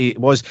think,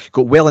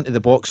 got well into the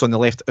box on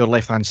our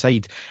left-hand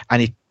side,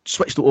 and he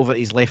switched it over to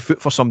his left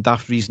foot for some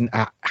daft reason.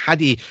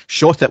 Had he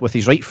shot it with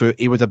his right foot,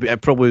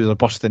 it probably would have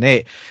burst the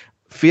net.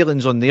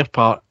 Failings on their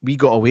part, we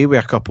got away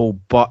with a couple,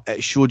 but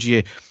it showed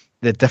you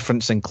the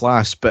difference in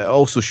class, but it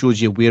also shows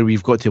you where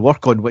we've got to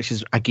work on, which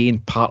is again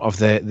part of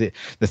the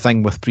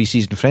thing with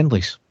pre-season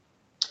friendlies.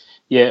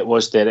 Yeah, it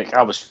was, Derek.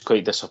 I was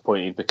quite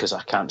disappointed because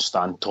I can't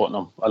stand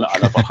Tottenham. I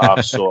never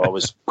have, so I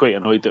was quite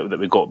annoyed that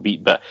we got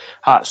beat. But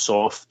hats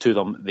off to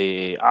them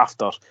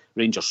after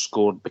Rangers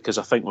scored, because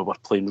I think we were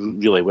playing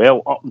really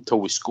well up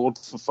until we scored,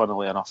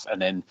 funnily enough,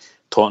 and then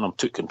Tottenham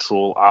took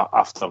control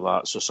after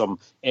that. So some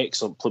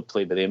excellent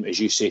play by them. As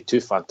you say, two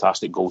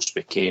fantastic goals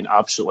by Kane,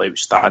 absolutely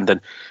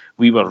outstanding.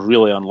 We were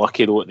really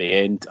unlucky though at the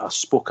end. I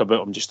spoke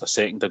about him just a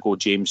second ago.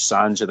 James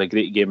Sands had a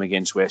great game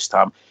against West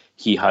Ham.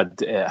 He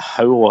had a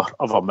howler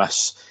of a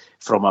miss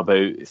from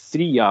about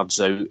 3 yards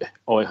out.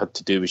 All he had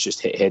to do was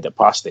just head it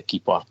past the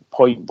keeper,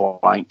 point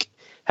blank,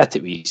 hit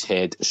it with his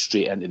head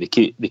straight into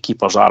the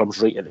keeper's arms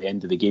right at the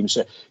end of the game.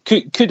 So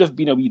could have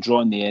been a wee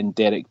draw in the end,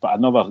 Derek, but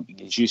another,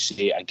 as you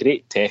say, a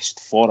great test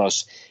for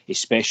us,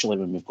 especially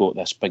when we've got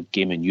this big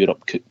game in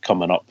Europe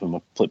coming up and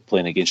we're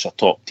playing against a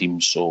top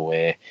team. So,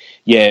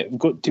 we've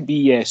got to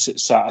be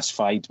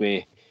satisfied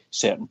with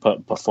certain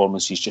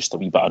performances, just a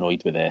wee bit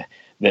annoyed with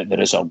the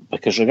result,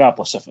 because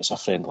regardless if it's a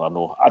friendly or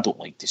no, I don't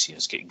like to see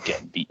us getting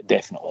beat,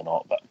 definitely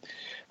not, but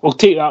we'll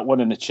take that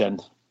one in the chin.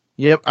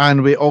 Yep,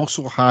 and we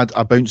also had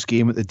a bounce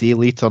game at the day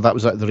later. That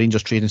was at the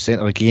Rangers Training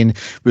Centre again.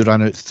 We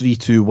ran out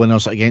 3-2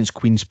 winners against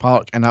Queen's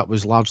Park, and that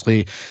was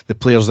largely the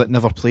players that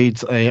never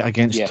played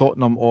against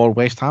Tottenham or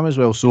West Ham as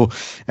well. So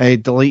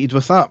delighted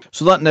with that.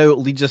 So that now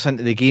leads us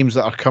into the games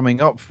that are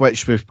coming up,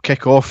 which we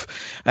kick off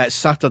at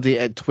Saturday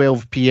at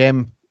 12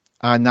 p.m,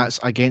 and that's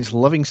against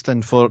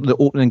Livingston for the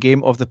opening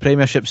game of the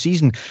Premiership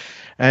season.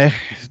 A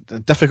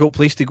difficult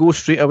place to go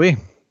straight away.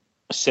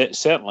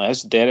 Certainly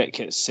is, Derek.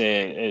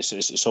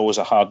 It's always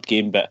a hard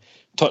game, but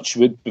touch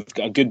wood, we've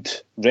got a good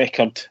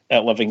record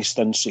at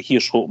Livingston, so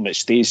here's hoping it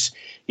stays.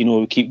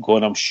 We keep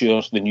going. I'm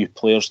sure the new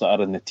players that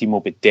are in the team will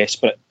be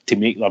desperate to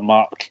make their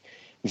mark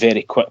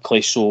very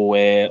quickly. So,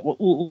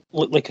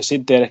 like I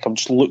said, Derek, I'm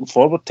just looking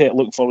forward to it.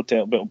 It'll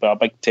be a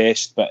big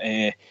test, but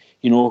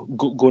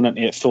going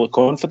into it full of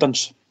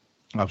confidence.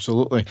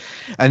 Absolutely.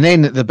 And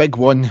then the big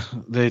one,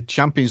 the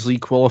Champions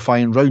League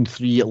qualifying round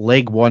 3,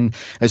 leg 1.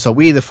 It's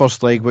away the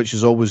first leg, which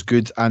is always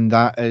good, and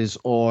that is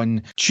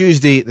on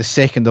Tuesday the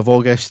 2nd of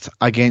August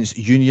against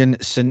Union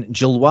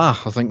Saint-Gilloise.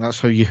 I think that's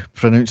how you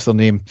pronounce their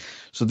name.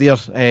 So they're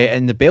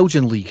in the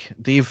Belgian league.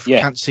 Dave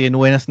can't say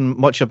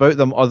anything much about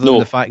them other than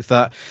the fact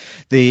that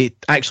they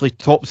actually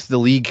topped the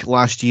league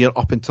last year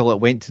up until it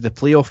went to the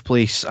playoff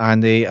place,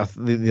 and they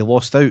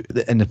lost out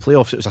in the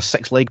playoffs. It was a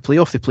 6-leg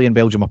playoff they play in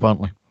Belgium,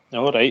 apparently.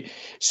 All right.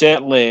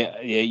 Certainly,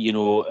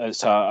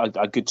 it's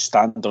a good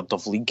standard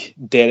of league,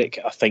 Derek.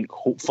 I think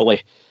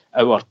hopefully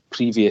our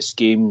previous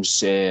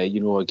games,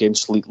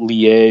 against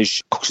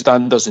Liège,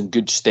 stand us in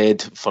good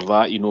stead for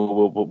that.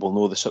 We'll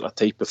know the sort of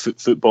type of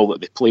football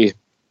that they play.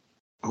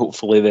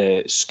 Hopefully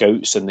the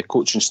scouts and the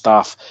coaching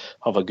staff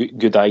have a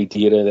good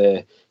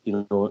idea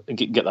of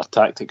get their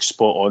tactics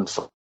spot on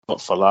for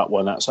for that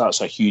one.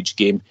 That's a huge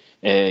game.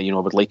 I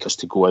would like us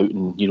to go out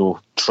and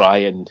try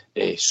and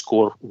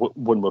score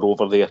when we're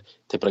over there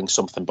to bring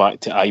something back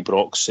to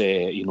Ibrox.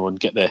 And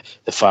get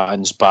the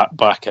fans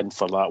back in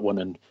for that one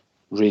and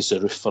raise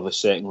the roof for the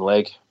second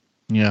leg.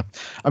 Yeah,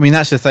 I mean,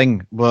 that's the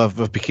thing.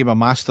 We've become a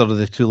master of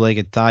the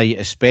two-legged tie,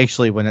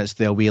 especially when it's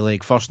the away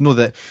leg first. Know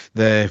that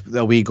the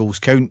away goals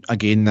count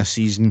again this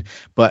season,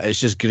 but it's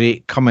just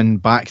great coming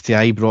back to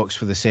Ibrox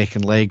for the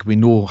second leg. We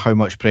know how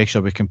much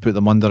pressure we can put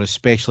them under,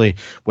 especially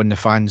when the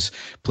fans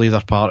play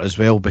their part as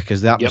well,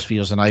 because the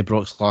atmospheres in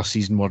Ibrox last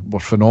season were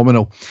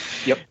phenomenal.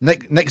 Yep.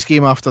 Next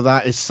game after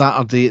that is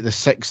Saturday, the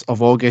 6th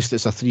of August.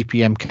 It's a 3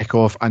 p.m.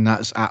 kickoff, and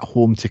that's at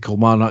home to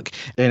Kilmarnock.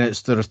 Then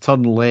it's the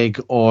return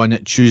leg on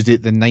Tuesday,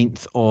 the 9th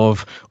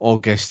of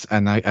August,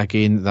 and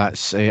again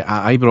that's at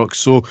Ibrox.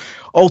 So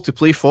all to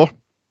play for.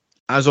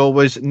 As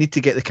always, need to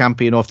get the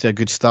campaign off to a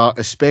good start,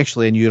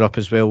 especially in Europe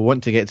as well. We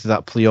want to get to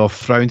that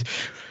playoff round.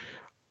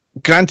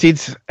 Granted,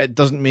 it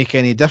doesn't make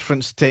any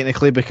difference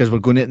technically because we're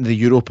going into the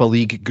Europa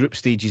League group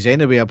stages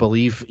anyway, I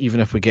believe, even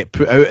if we get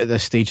put out at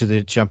this stage of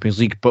the Champions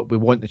League, but we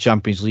want the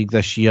Champions League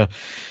this year.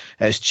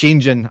 It's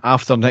changing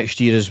after next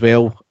year as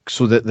well,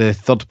 so that the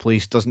third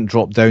place doesn't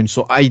drop down.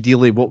 So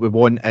ideally what we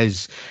want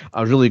is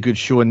a really good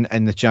showing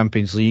in the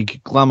Champions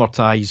League,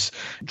 glamourtise,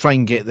 try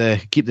and keep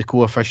the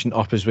coefficient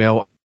up as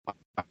well,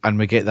 and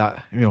we get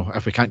that,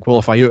 if we can't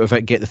qualify out of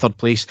it, get the third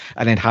place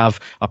and then have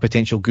a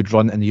potential good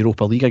run in the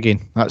Europa League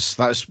again.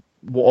 That's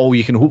all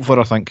you can hope for,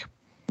 I think.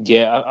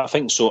 Yeah, I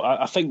think so.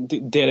 I think,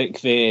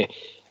 Derek,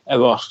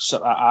 our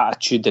sort of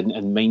attitude and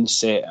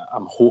mindset,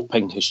 I'm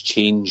hoping, has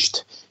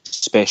changed,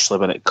 especially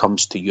when it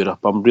comes to Europe.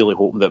 I'm really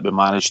hoping that we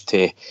manage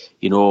to,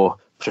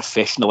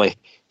 professionally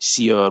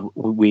see our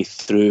way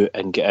through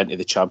and get into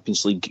the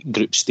Champions League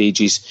group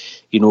stages.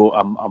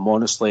 I'm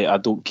honestly, I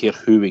don't care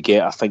who we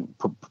get. I think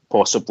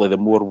possibly the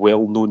more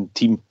well-known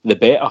team, the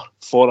better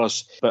for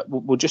us. But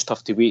we'll just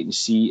have to wait and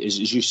see.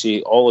 As you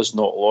say, all is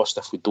not lost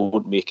if we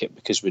don't make it,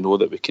 because we know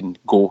that we can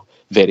go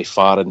very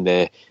far in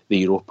the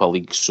Europa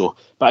League. So,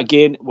 but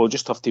again, we'll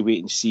just have to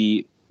wait and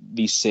see.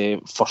 These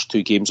first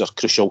two games are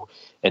crucial,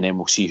 and then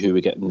we'll see who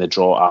we get in the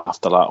draw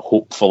after that,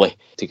 hopefully,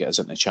 to get us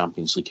into the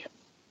Champions League.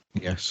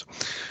 Yes.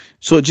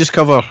 So just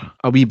cover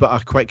a wee bit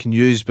of quick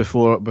news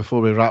before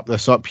we wrap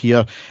this up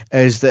here,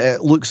 is that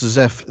it looks as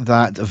if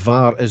that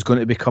VAR is going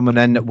to be coming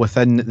in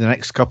within the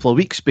next couple of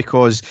weeks,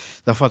 because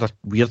they've had a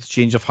weird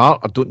change of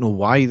heart. I don't know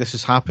why this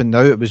has happened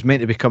now. It was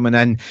meant to be coming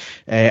in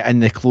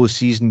the closed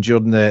season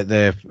during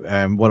the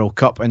World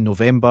Cup in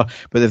November,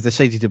 but they've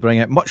decided to bring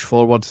it much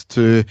forward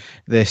to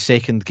the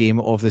second game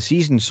of the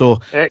season.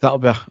 So that'll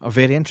be a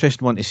very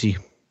interesting one to see.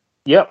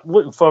 Yep,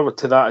 looking forward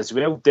to that as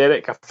well,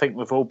 Derek. I think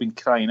we've all been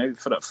crying out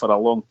for it for a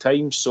long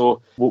time, so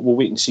we'll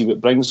wait and see what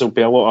it brings. There'll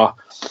be a lot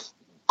of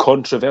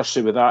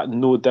controversy with that,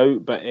 no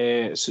doubt, but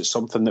it's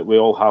something that we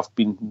all have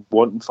been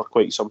wanting for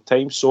quite some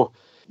time, so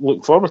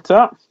looking forward to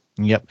that.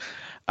 Yep.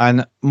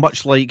 And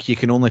much like you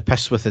can only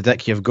piss with the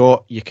dick you've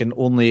got, you can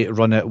only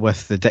run it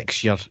with the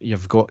dicks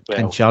you've got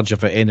in charge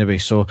of it anyway,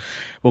 so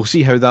we'll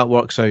see how that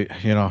works out,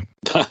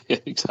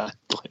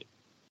 Exactly.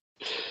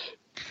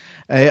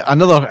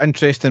 Another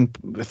interesting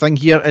thing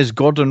here is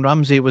Gordon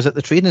Ramsay was at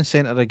the training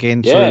centre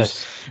again. Yes.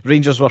 So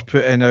Rangers were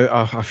putting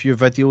out a few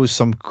videos,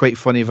 some quite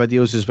funny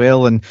videos as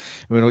well. And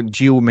when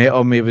Gio met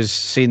him, he was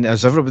saying,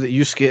 "As everybody,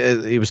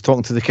 he was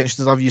talking to the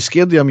kitchen staff, you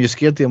scared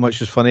of him, which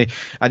was funny.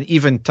 And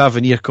even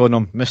Tavernier calling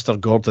him Mr.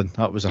 Gordon.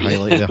 That was a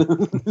highlight there.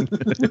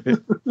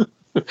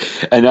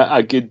 And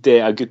a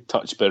good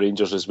touch by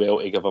Rangers as well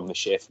to give him the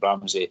Chef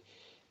Ramsay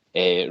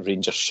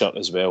Rangers shirt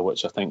as well,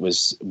 which I think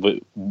was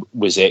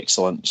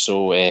excellent.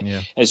 So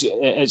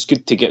it's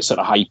good to get sort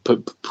of high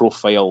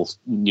profile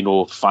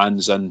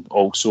fans in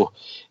also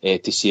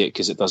to see it,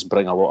 because it does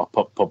bring a lot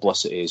of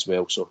publicity as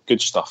well. So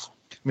good stuff.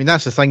 I mean,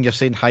 that's the thing, you're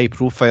saying high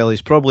profile.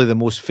 He's probably the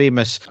most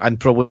famous and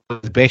probably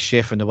the best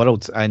chef in the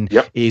world, and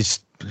he's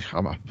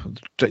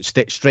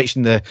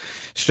stretching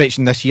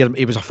this year.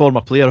 He was a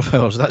former player of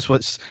ours. That's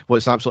what's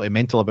absolutely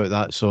mental about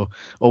that. So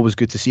always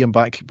good to see him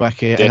back in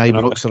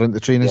Ibrox or in the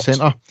training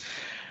centre.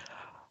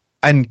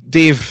 And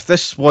Dave,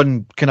 this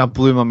one kind of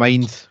blew my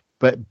mind,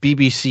 but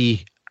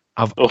BBC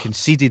have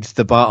conceded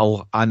the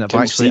battle and have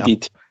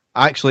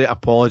actually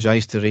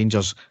apologised to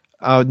Rangers.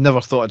 I never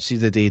thought I'd see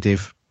the day,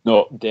 Dave.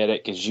 No,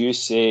 Derek, as you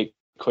say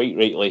quite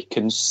rightly,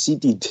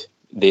 conceded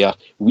there.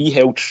 We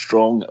held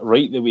strong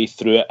right the way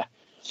through it.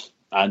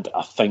 And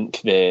I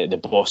think the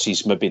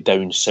bosses maybe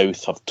down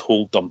south have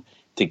told them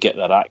to get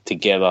their act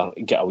together,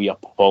 get a wee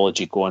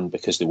apology going,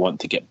 because they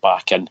want to get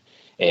back in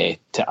to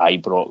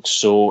Ibrox.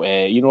 So,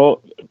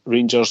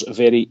 Rangers are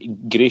very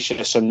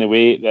gracious in the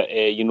way that,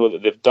 that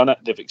they've done it.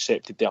 They've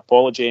accepted the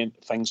apology and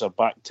things are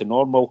back to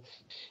normal.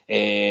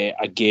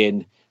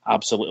 Again,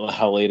 absolutely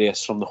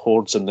hilarious from the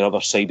hordes on the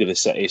other side of the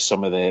city,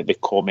 some of the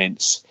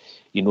comments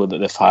that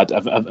they've had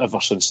ever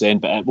since then.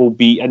 But it will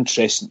be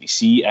interesting to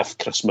see if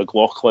Chris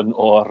McLaughlin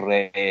or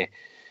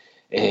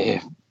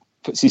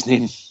what's his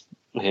name,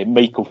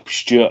 Michael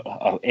Stewart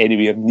are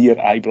anywhere near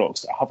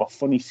Ibrox, I have a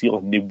funny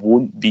feeling they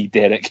won't be,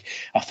 Derek.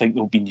 I think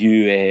there'll be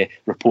new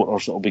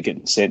reporters that will be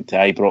getting sent to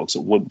Ibrox.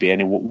 It won't be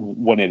any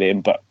one of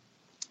them, but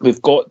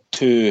we've got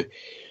to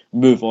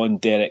move on,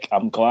 Derek.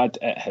 I'm glad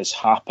it has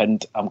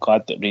happened. I'm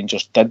glad that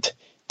Rangers did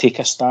take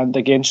a stand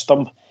against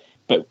them,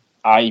 but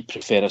I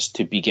prefer us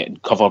to be getting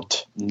covered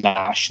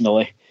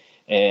nationally.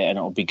 And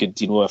it'll be good,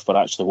 if we're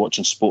actually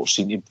watching sports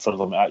scene, for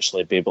them to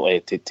actually be able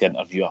to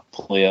interview a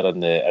player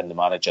and the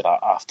manager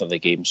after the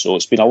game. So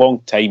it's been a long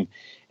time,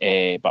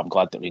 but I'm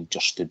glad that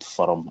Rangers stood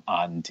firm,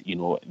 and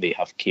they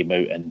have came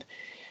out and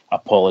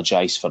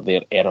apologised for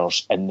their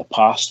errors in the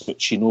past,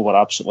 which were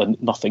absolutely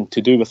nothing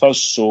to do with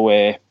us.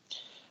 So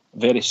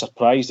very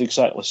surprised,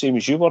 exactly the same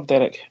as you were,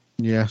 Derek.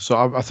 Yeah,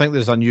 so I think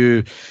there's a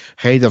new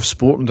head of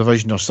sporting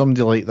division or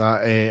somebody like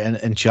that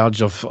in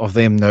charge of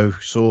them now.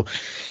 So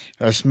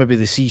that's maybe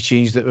the sea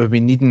change that we've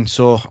been needing.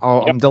 So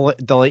I'm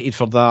delighted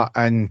for that.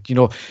 And,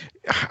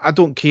 I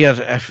don't care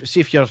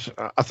if you're,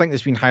 I think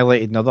it's been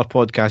highlighted in other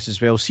podcasts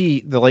as well.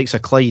 See the likes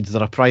of Clyde,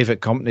 they're a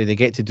private company. They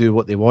get to do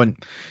what they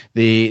want.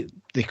 They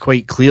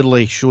quite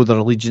clearly show their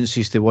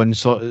allegiances to one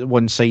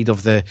side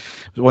of the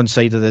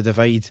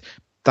divide.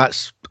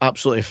 That's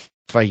absolutely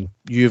fine.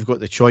 You've got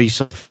the choice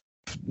of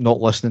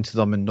not listening to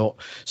them and not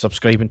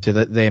subscribing to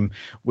them.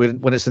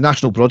 When it's the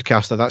national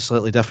broadcaster, that's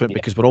slightly different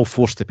because we're all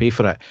forced to pay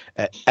for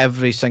it.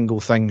 Every single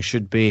thing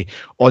should be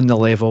on the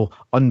level,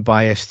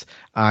 unbiased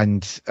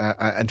and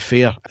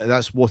fair.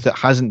 That's what it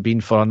hasn't been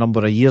for a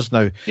number of years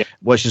now,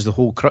 which is the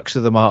whole crux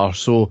of the matter.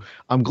 So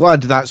I'm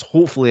glad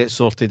hopefully it's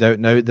sorted out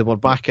now. They were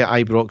back at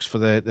Ibrox for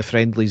the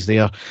friendlies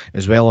there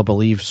as well, I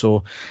believe.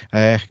 So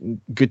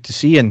good to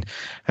see. And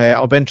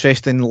I'll be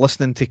interested in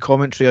listening to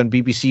commentary on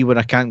BBC when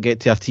I can't get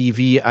to a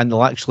TV, and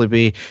they'll actually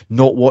be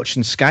not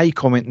watching Sky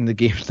commenting the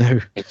games now.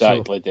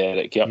 Exactly, so,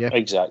 Derek. Yep,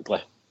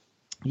 exactly.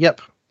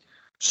 Yep.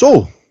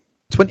 So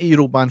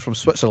 20-year-old man from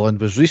Switzerland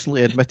was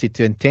recently admitted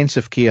to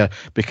intensive care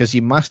because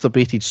he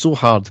masturbated so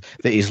hard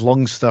that his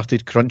lungs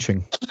started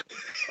crunching.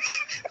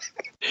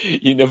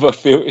 You never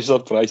fail to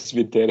surprise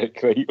me, Derek,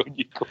 right on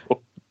you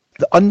go.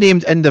 The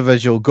unnamed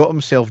individual got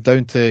himself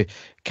down to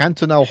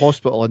Cantonal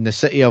Hospital in the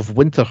city of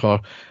Winterthur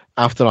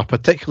after a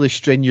particularly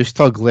strenuous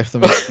tug left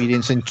them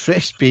experiencing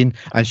chest pain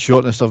and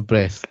shortness of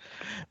breath.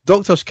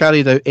 Doctors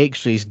carried out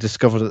x-rays and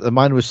discovered that the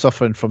man was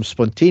suffering from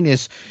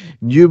spontaneous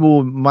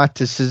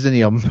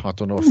pneumomatocystium, I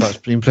don't know if that's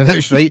being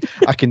pronounced right,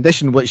 a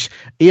condition which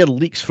air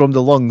leaks from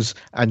the lungs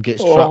and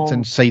gets trapped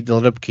inside the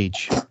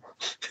ribcage.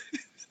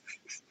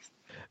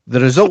 The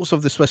results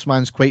of the Swiss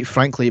man's quite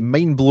frankly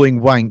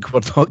mind-blowing wank were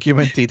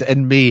documented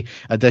in May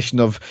edition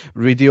of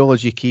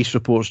Radiology Case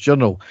Reports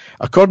Journal.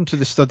 According to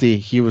the study,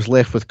 he was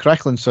left with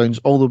crackling sounds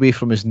all the way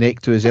from his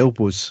neck to his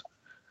elbows.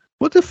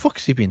 What the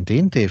fuck's he been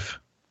doing, Dave?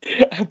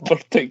 A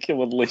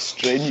particularly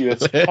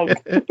strenuous tug.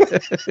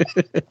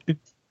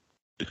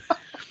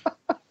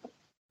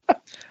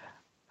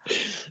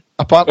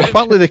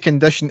 Apparently the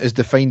condition is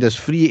defined as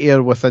free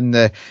air within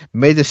the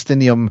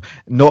mediastinum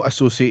not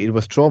associated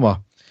with trauma.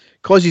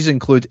 Causes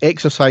include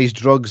exercise,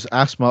 drugs,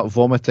 asthma,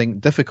 vomiting,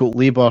 difficult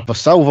labour,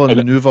 Valsalva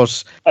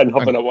manoeuvres, and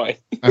having a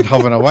wank. And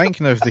having a wank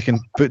now, if they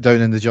can put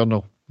down in the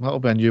journal. That'll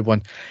be a new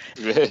one.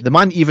 The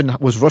man even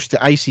was rushed to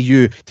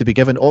ICU to be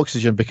given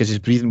oxygen because his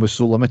breathing was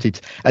so limited.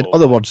 In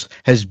other words,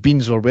 his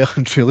beans were well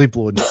and truly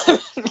blown.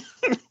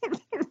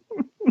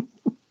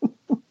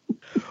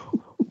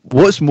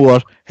 What's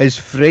more, his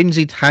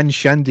frenzied hand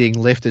shandying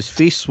left his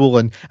face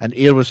swollen and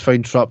air was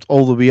found trapped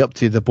all the way up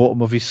to the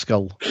bottom of his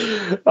skull.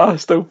 I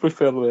still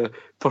prefer the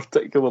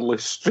particularly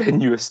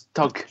strenuous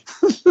tug.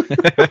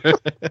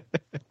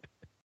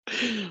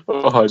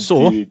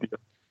 So,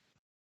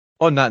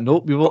 on that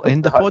note, we will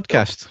end the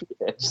podcast.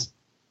 Yes.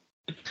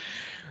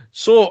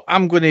 So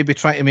I'm going to be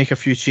trying to make a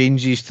few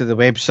changes to the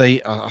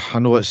website. I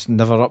know it's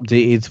never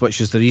updated,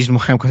 which is the reason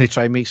why I'm going to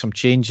try and make some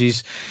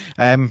changes.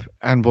 And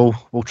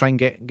we'll try and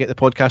get the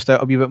podcast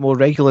out a wee bit more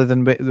regularly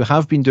than we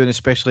have been doing,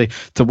 especially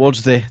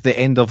towards the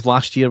end of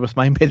last year with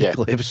my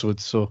medical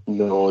episodes. So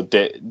no,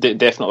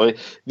 definitely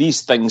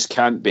these things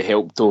can't be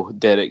helped, though,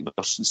 Derek.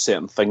 There's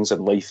certain things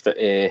in life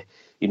that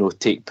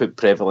take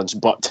prevalence,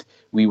 but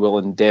we will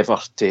endeavour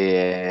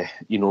to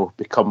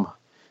become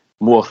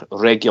more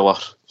regular,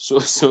 so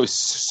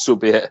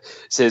be it.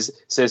 Says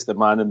the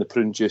man in the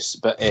prune juice.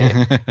 But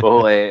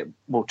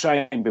we'll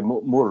try and be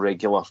more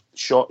regular,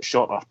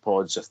 shorter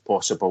pods if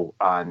possible,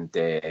 and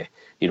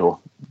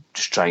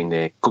just trying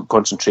to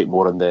concentrate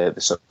more on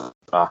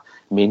the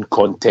main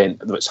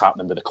content that's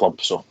happening with the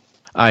club. So,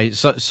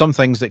 some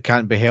things that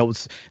can't be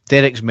helped: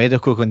 Derek's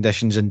medical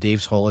conditions and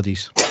Dave's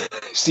holidays.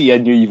 See, I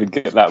knew you would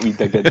get that wee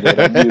dig in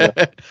there. I knew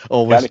that.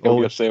 Always, Can't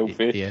help yourself,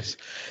 eh? Yes.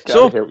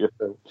 Can't help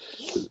yourself.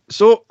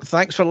 So,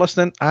 thanks for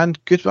listening and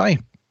goodbye.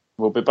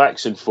 We'll be back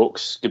soon,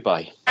 folks.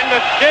 Goodbye. And the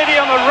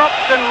stadium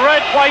erupts in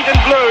red, white and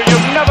blue.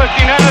 You've never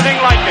seen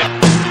anything like it.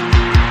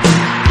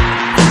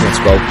 Let's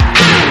go.